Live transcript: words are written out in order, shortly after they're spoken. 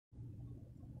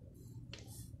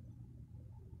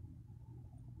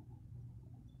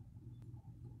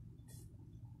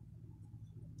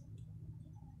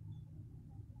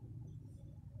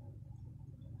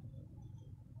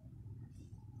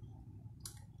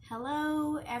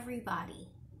Hello, everybody.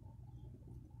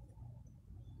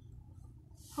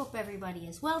 Hope everybody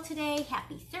is well today.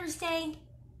 Happy Thursday.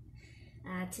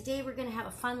 Today we're going to have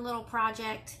a fun little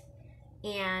project,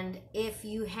 and if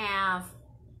you have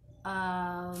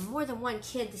more than one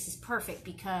kid, this is perfect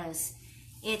because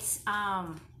it's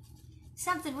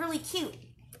something really cute.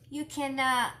 You can,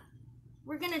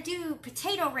 we're going to do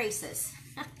potato races.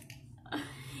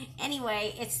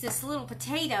 Anyway, it's this little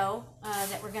potato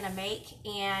that we're going to make,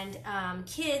 and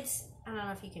kids, I don't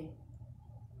know if you can,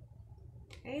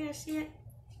 see it?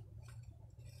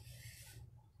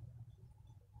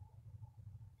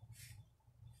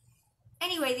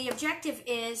 Anyway, the objective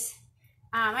is,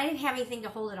 I didn't have anything to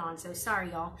hold it on, so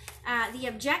sorry, y'all. The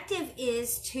objective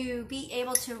is to be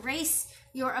able to race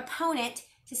your opponent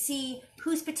to see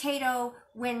whose potato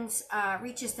wins,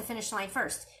 reaches the finish line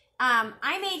first.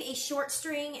 I made a short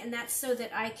string, and that's so that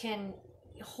I can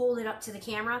hold it up to the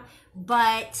camera,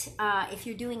 but if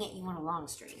you're doing it, you want a long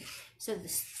string. So the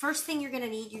first thing you're going to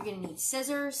need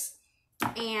scissors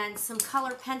and some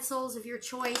color pencils of your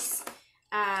choice,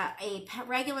 a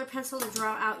regular pencil to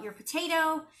draw out your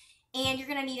potato, and you're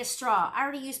going to need a straw. I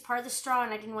already used part of the straw,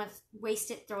 and I didn't want to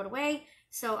waste it, throw it away,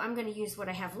 so I'm going to use what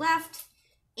I have left.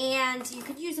 And you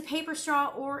could use a paper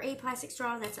straw or a plastic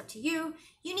straw, that's up to you.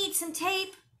 You need some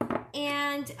tape.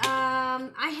 And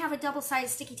I have a double-sided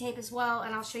sticky tape as well,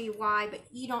 and I'll show you why, but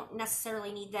you don't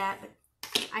necessarily need that, but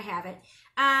I have it.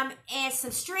 And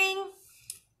some string,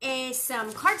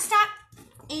 some cardstock,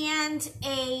 and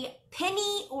a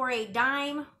penny or a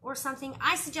dime or something.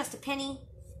 I suggest a penny.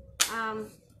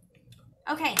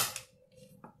 Okay.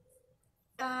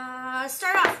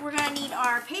 Start off, we're going to need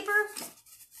our paper.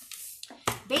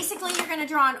 Basically, you're going to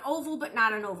draw an oval, but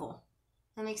not an oval.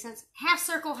 That makes sense? Half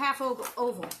circle, half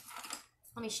oval.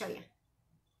 Let me show you.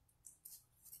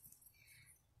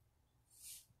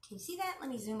 Can you see that? Let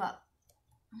me zoom up.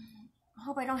 I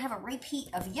hope I don't have a repeat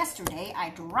of yesterday.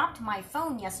 I dropped my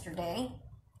phone yesterday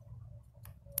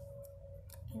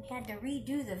and had to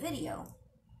redo the video.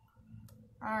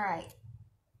 Alright.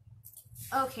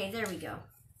 Okay, there we go.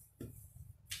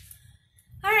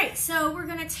 Alright, so we're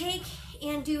going to take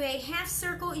and do a half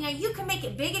circle. You know, you can make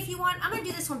it big if you want. I'm going to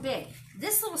do this one big.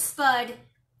 This little spud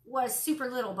was super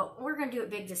little, but we're going to do it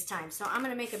big this time. So I'm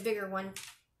going to make a bigger one.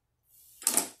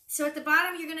 So at the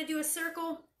bottom, you're going to do a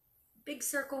circle, big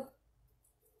circle,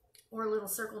 or a little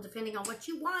circle, depending on what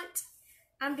you want.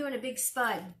 I'm doing a big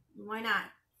spud. Why not?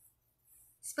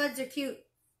 Spuds are cute.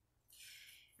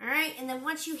 All right, and then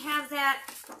once you have that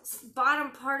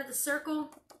bottom part of the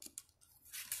circle,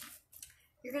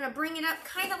 you're going to bring it up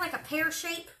kind of like a pear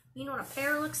shape. You know what a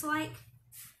pear looks like?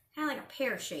 Kind of like a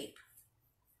pear shape.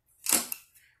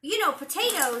 You know,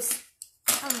 potatoes,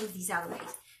 I'll move these out of the way.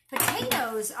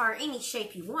 Potatoes are any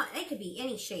shape you want. They could be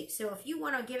any shape. So if you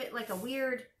want to give it like a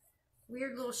weird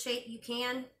little shape, you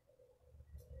can.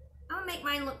 I'm going to make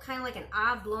mine look kind of like an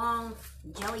oblong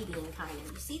jelly bean kind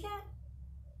of. You see that?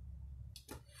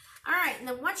 All right, and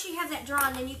then once you have that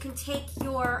drawn, then you can take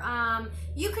your,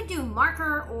 you could do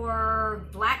marker or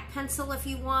black pencil if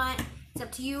you want. It's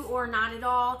up to you, or not at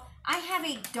all. I have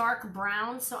a dark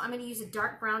brown, so I'm going to use a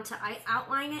dark brown to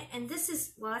outline it. And this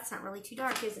is, well, that's not really too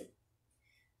dark, is it?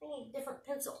 I need a different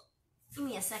pencil. Give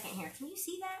me a second here. Can you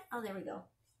see that? Oh, there we go.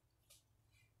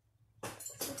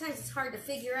 Sometimes it's hard to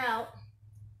figure out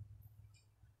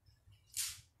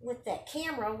with that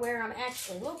camera where I'm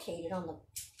actually located on the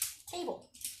table.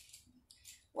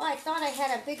 Well, I thought I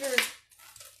had a bigger...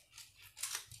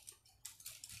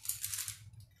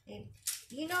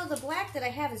 You know, the black that I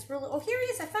have is really... Oh, here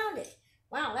it is. I found it.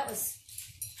 Wow, that was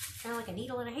kind of like a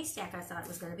needle in a haystack I thought it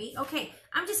was going to be. Okay,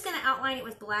 I'm just going to outline it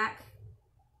with black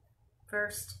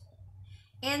first.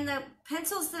 And the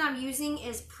pencils that I'm using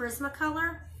is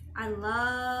Prismacolor. I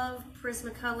love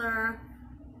Prismacolor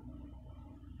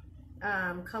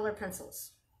color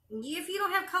pencils. If you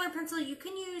don't have color pencil, you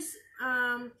can use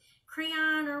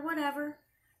crayon or whatever.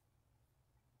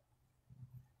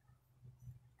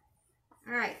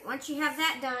 All right, once you have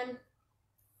that done,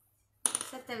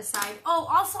 set that aside. Oh,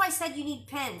 also I said you need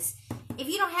pens. If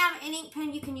you don't have an ink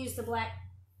pen, you can use the black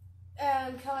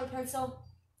color pencil.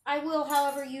 I will,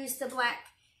 however, use the black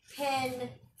pen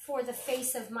for the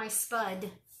face of my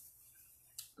spud.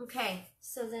 Okay,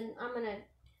 so then I'm going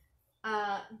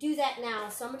to do that now.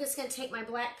 So I'm just going to take my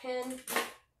black pen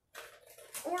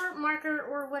or marker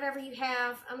or whatever you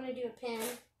have. I'm going to do a pen.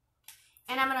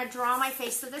 And I'm going to draw my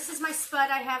face. So this is my spud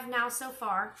I have now so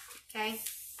far. Okay.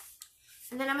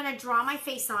 And then I'm going to draw my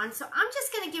face on. So I'm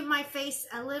just going to give my face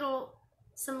a little,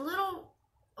 some little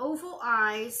oval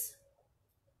eyes.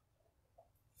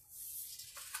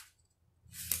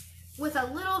 with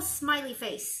a little smiley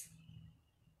face.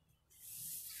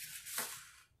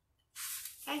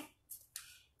 Okay?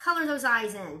 Color those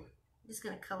eyes in. I'm just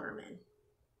going to color them in.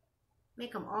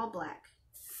 Make them all black.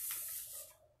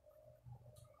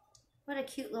 What a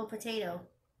cute little potato.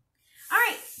 All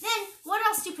right, then what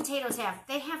else do potatoes have?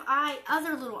 They have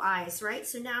other little eyes, right?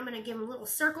 So now I'm going to give them little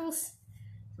circles.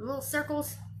 Little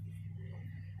circles.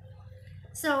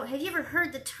 So have you ever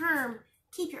heard the term,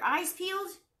 keep your eyes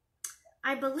peeled?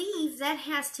 I believe that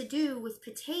has to do with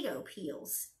potato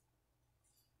peels.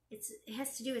 It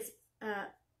has to do with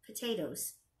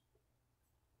potatoes.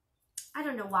 I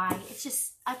don't know why. It's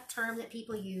just a term that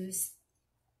people use.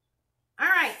 All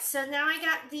right, so now I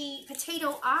got the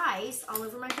potato eyes all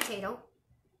over my potato.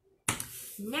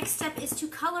 Next step is to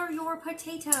color your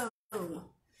potato.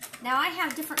 Now I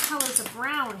have different colors of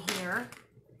brown here.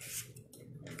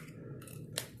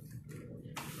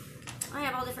 I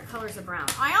have all different colors of brown.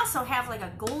 I also have like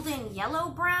a golden yellow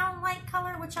brown like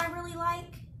color, which I really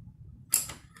like.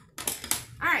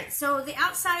 All right, so the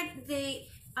outside of the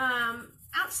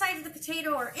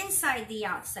potato or inside the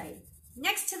outside,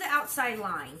 next to the outside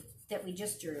line that we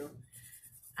just drew,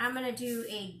 I'm going to do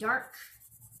a dark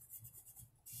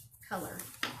color,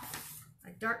 a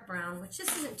dark brown, which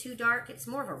this isn't too dark. It's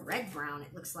more of a red brown,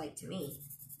 it looks like to me.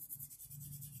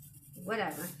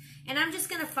 Whatever. And I'm just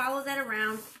going to follow that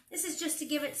around. This is just to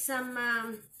give it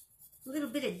some little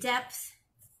bit of depth.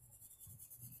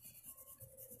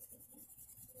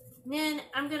 And then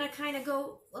I'm going to kind of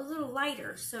go a little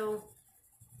lighter. So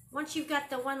once you've got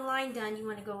the one line done, you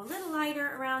want to go a little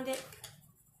lighter around it.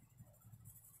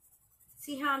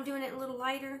 See how I'm doing it a little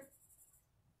lighter?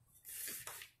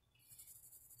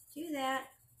 Do that.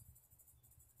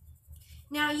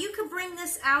 Now you could bring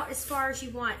this out as far as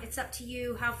you want. It's up to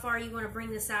you how far you want to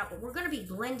bring this out, but we're going to be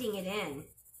blending it in.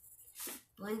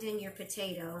 Blend in your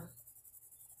potato.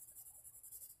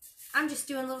 I'm just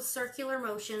doing little circular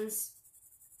motions.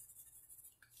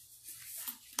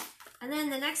 And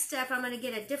then the next step, I'm going to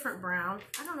get a different brown.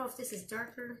 I don't know if this is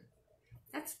darker.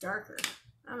 That's darker.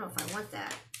 I don't know if I want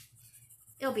that.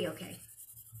 It'll be okay.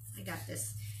 I got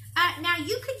this. Now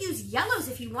you could use yellows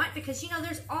if you want, because you know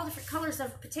there's all different colors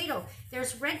of potato.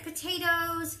 There's red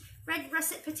potatoes, red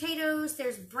russet potatoes,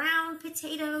 there's brown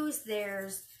potatoes,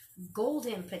 there's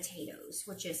golden potatoes,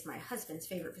 which is my husband's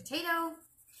favorite potato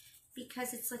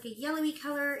because it's like a yellowy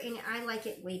color and I like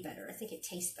it way better. I think it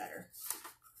tastes better.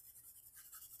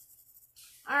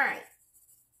 All right.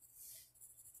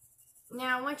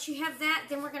 Now once you have that,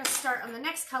 then we're going to start on the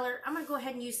next color. I'm going to go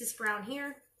ahead and use this brown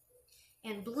here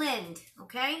and blend,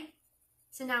 okay?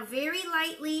 So now very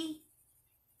lightly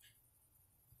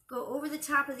go over the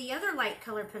top of the other light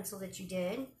color pencil that you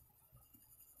did.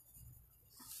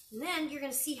 And then you're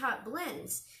going to see how it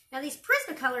blends. Now these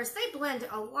Prismacolors, they blend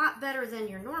a lot better than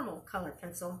your normal color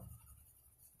pencil.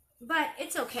 But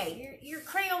it's okay. Your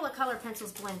Crayola color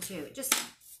pencils blend too. Just,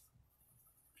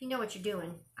 if you know what you're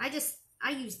doing. I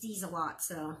use these a lot,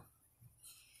 so.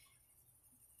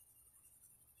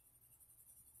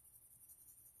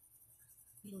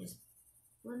 And just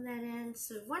blend that in.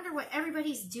 So wonder what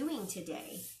everybody's doing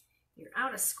today. You're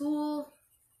out of school.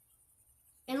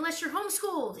 Unless you're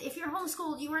homeschooled. If you're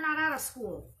homeschooled, you are not out of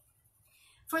school.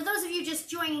 For those of you just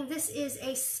joining, this is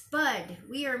a spud.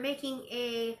 We are doing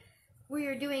a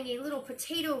little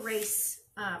potato race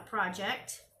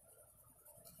project.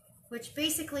 Which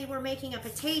basically we're making a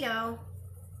potato,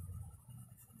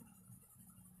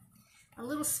 a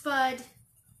little spud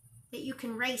that you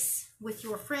can race with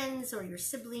your friends or your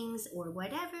siblings or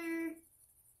whatever.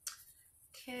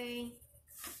 Okay.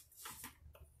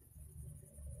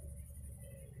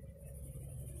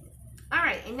 All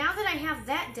right, and now that I have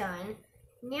that done,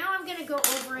 now I'm going to go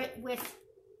over it with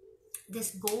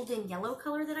this golden yellow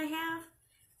color that I have.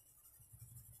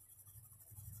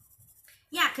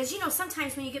 Yeah, because you know,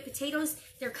 sometimes when you get potatoes,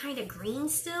 they're kind of green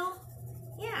still.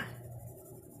 Yeah.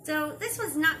 So this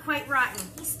one's not quite rotten.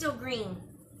 He's still green.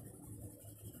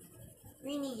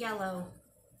 Greeny yellow.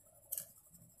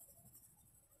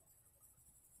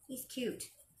 He's cute.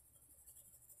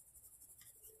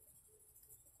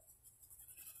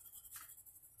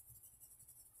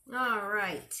 All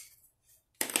right.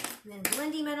 And then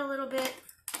blend him in a little bit.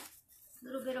 A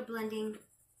little bit of blending.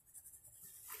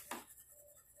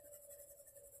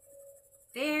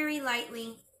 Very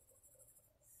lightly.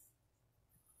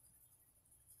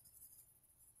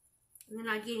 And then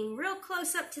I'm getting real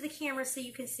close up to the camera so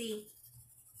you can see.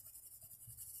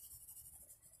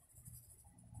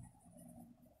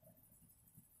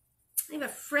 I have a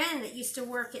friend that used to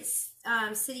work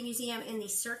at City Museum in the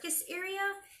circus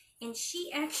area, and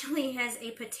she actually has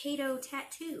a potato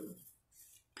tattoo.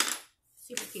 So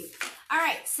Super cute. All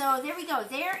right, so there we go.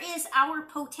 There is our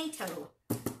potato.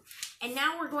 And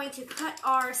now we're going to cut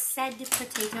our said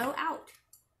potato out.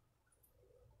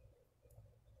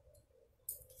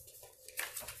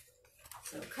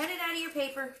 So cut it out of your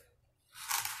paper.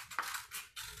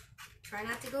 Try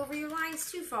not to go over your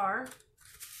lines too far.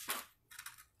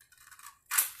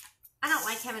 I don't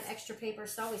like having extra paper,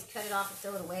 so I always cut it off and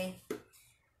throw it away.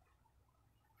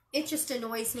 It just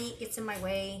annoys me. It gets in my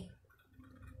way.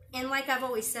 And like I've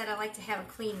always said, I like to have a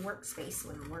clean workspace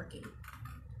when I'm working.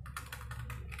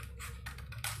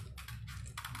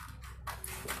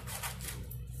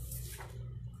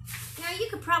 Now, you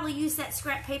could probably use that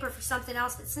scrap paper for something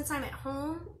else, but since I'm at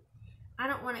home, I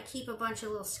don't want to keep a bunch of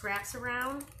little scraps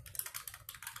around.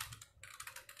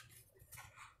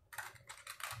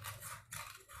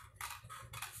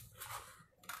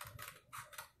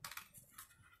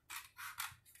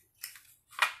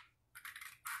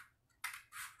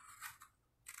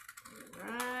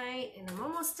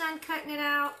 Almost done cutting it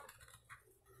out.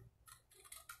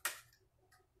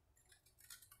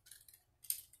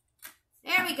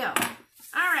 There we go.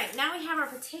 All right, now we have our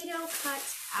potato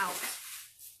cut out.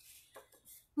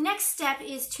 Next step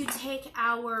is to take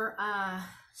our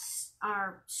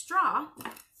straw,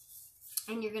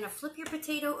 and you're going to flip your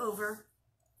potato over,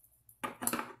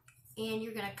 and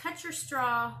you're going to cut your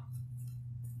straw.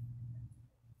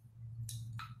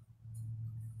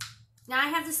 Now I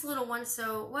have this little one,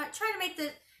 so try to make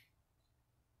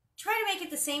it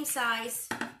the same size.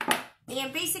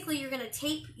 And basically you're going to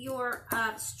tape your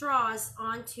straws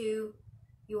onto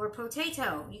your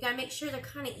potato. You got to make sure they're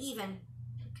kind of even,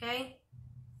 okay?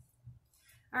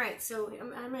 All right, so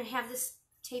I'm going to have this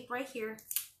tape right here.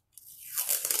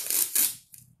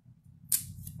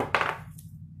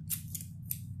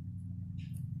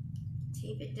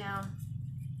 Tape it down.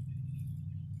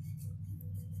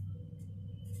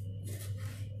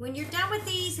 When you're done with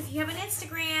these, if you have an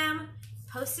Instagram,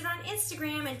 post it on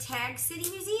Instagram and tag City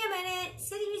Museum in it.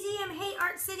 City Museum, hey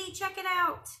Art City, check it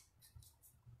out.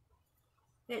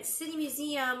 It's City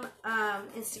Museum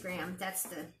Instagram. That's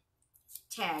the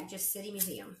tag, just City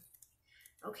Museum.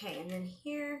 Okay, and then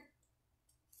here.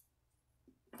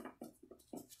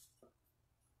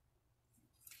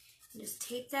 Just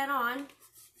tape that on.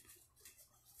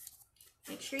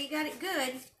 Make sure you got it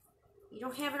good. You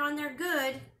don't have it on there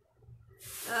good.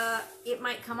 It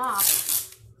might come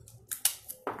off.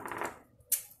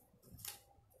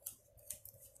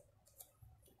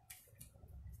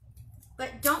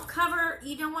 But don't cover,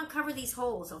 you don't want to cover these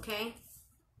holes, okay?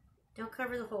 Don't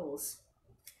cover the holes.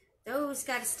 Those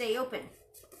got to stay open.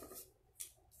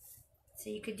 So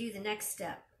you could do the next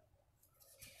step.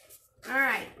 All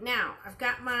right, now I've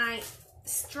got my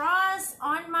straws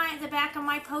on the back of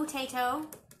my potato.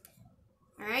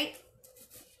 All right.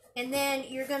 And then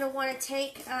you're going to want to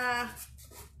take,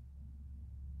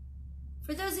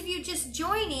 for those of you just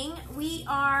joining,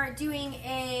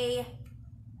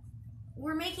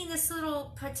 we're making this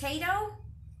little potato.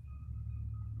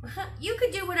 You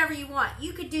could do whatever you want.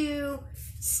 You could do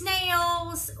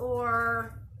snails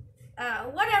or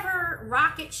whatever,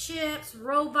 rocket ships,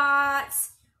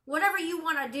 robots, whatever you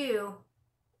want to do,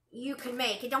 you can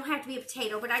make. It don't have to be a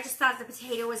potato, but I just thought the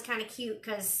potato was kind of cute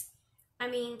because, I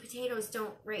mean, potatoes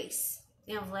don't race.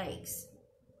 They have legs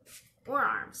or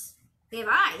arms. They have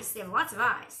eyes. They have lots of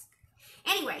eyes.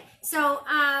 Anyway, so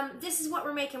this is what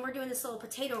we're making. We're doing this little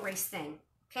potato race thing,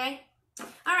 okay?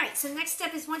 All right, so next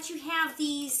step is once you have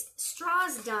these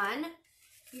straws done,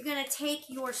 you're going to take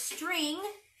your string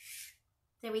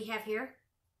that we have here.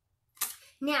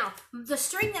 Now, the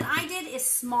string that I did is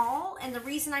small, and the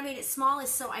reason I made it small is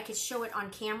so I could show it on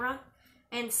camera.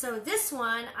 And so this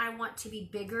one, I want to be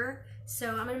bigger. So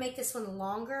I'm going to make this one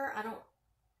longer. I'm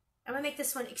going to make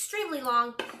this one extremely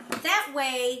long. That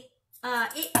way,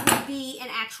 it will be an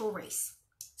actual race.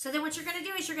 So then what you're going to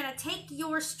do is you're going to take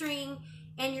your string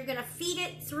and you're going to feed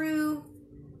it through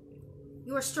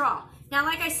your straw. Now,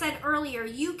 like I said earlier,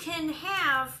 you can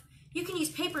use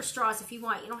paper straws if you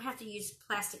want. You don't have to use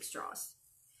plastic straws.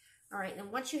 All right,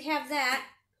 and once you have that,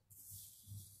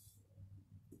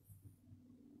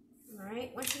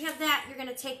 you're going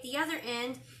to take the other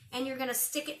end and you're going to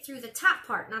stick it through the top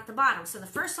part, not the bottom. So the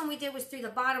first one we did was through the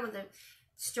bottom of the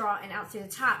straw and out through the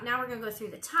top. Now we're going to go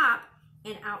through the top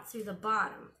and out through the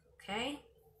bottom, okay?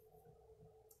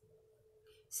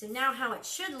 So now how it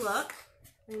should look,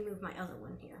 let me move my other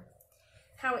one here.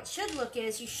 How it should look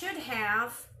is you should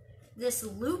have this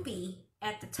loopy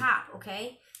at the top,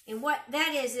 okay? And what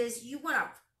that is you want to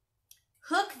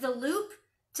hook the loop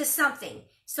to something.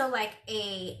 So like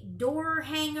a door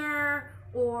hanger,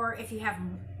 or if you have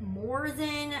more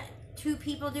than 2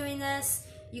 people doing this,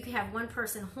 You can have one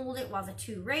person hold it while the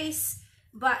two race.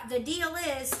 But the deal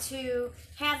is to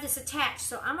have this attached.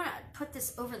 So I'm going to put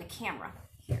this over the camera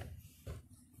here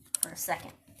for a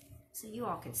second so you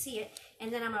all can see it.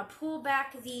 And then I'm going to pull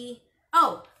back the...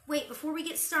 Oh, wait, before we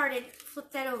get started,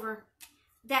 flip that over.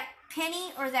 That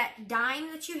penny or that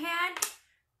dime that you had,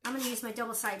 I'm going to use my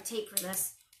double-sided tape for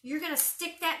this. You're going to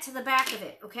stick that to the back of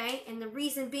it, okay? And the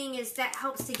reason being is that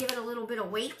helps to give it a little bit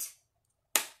of weight.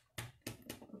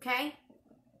 Okay?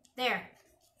 There.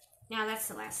 Now that's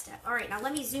the last step. All right, now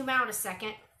let me zoom out a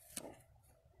second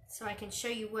so I can show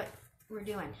you what we're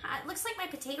doing. It looks like my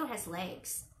potato has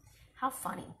legs. How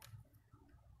funny.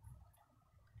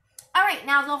 All right,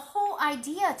 now the whole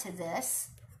idea to this...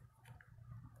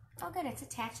 Oh, good, it's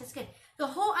attached. That's good. The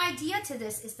whole idea to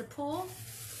this is to pull.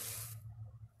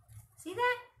 See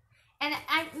that? And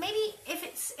maybe if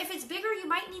it's bigger, you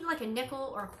might need like a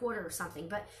nickel or a quarter or something.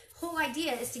 But whole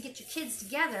idea is to get your kids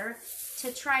together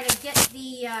to try to get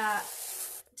the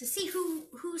to see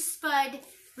whose spud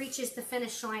reaches the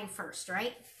finish line first,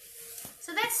 right?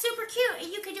 So that's super cute.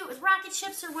 And you could do it with rocket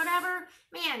ships or whatever.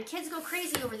 Man, kids go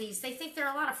crazy over these. They think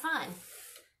they're a lot of fun.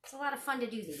 It's a lot of fun to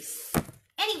do these.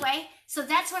 Anyway, so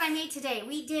that's what I made today.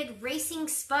 We did racing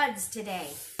spuds today.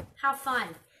 How fun.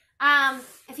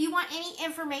 If you want any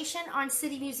information on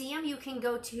City Museum, you can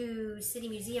go to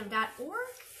citymuseum.org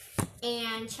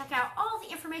and check out all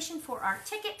the information for our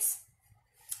tickets.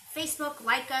 Facebook,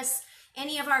 like us,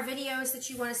 any of our videos that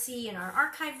you want to see in our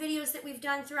archive videos that we've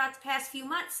done throughout the past few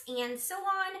months and so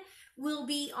on will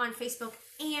be on Facebook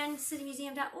and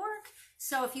citymuseum.org.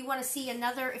 So if you want to see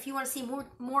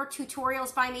more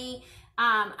tutorials by me,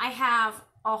 I have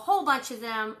a whole bunch of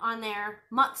them on there,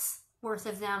 months worth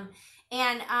of them.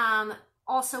 And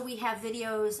also we have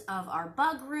videos of our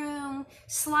bug room,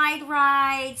 slide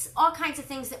rides, all kinds of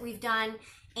things that we've done.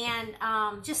 And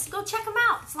just go check them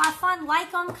out. It's a lot of fun.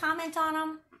 Like them, comment on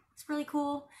them. It's really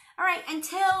cool. All right,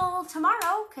 until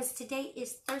tomorrow, because today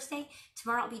is Thursday.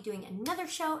 Tomorrow I'll be doing another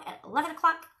show at 11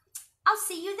 o'clock. I'll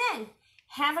see you then.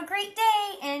 Have a great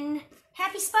day and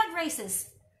happy spud races.